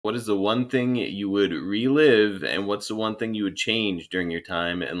What is the one thing you would relive, and what's the one thing you would change during your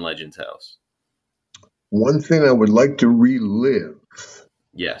time in Legends House? One thing I would like to relive.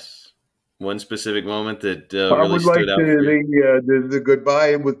 Yes. One specific moment that I really would like stood out for you. the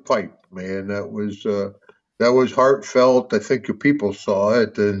goodbye with Pipe, man. That was heartfelt. I think the people saw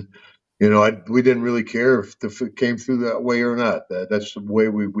it, and we didn't really care if it came through that way or not. That's the way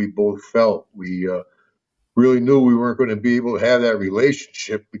we both felt. We really knew we weren't going to be able to have that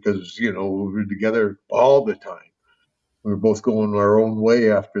relationship because we were together all the time. We were both going our own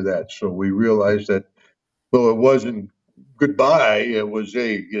way after that, so we realized that though it wasn't goodbye, it was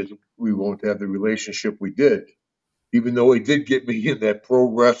we won't have the relationship we did. Even though he did get me in that pro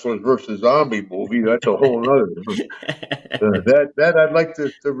wrestlers versus zombie movie, that's a whole other. That I'd like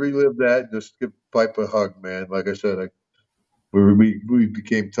to relive that and just give Pipe a hug, man. Like I said, we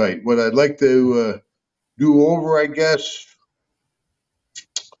became tight. What I'd like to do over, I guess,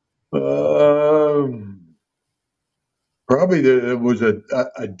 um, probably there was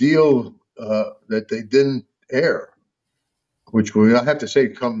a deal that they didn't air, which I have to say,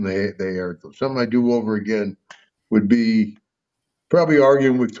 come they aired. So something I do over again would be probably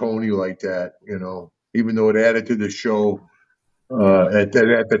arguing with Tony like that, even though it added to the show. Yeah. At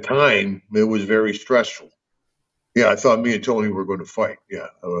the time, it was very stressful. Yeah, I thought me and Tony were going to fight. Yeah,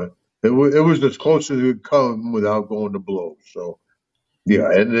 it was as close as it could come without going to blows. So yeah,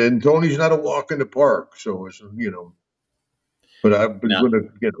 and Tony's not a walk in the park. So it's but I've been Now, going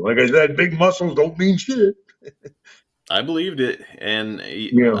to like I said, big muscles don't mean shit. I believed it, and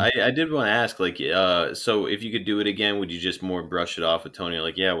Yeah, I did want to ask, like, so if you could do it again, would you just more brush it off with Tony,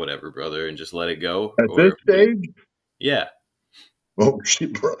 like, yeah, whatever, brother, and just let it go, at this or stage. yeah, Oh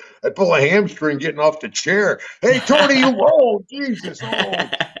shit, bro! I pull a hamstring getting off the chair. Hey, Tony, you old Jesus, oh.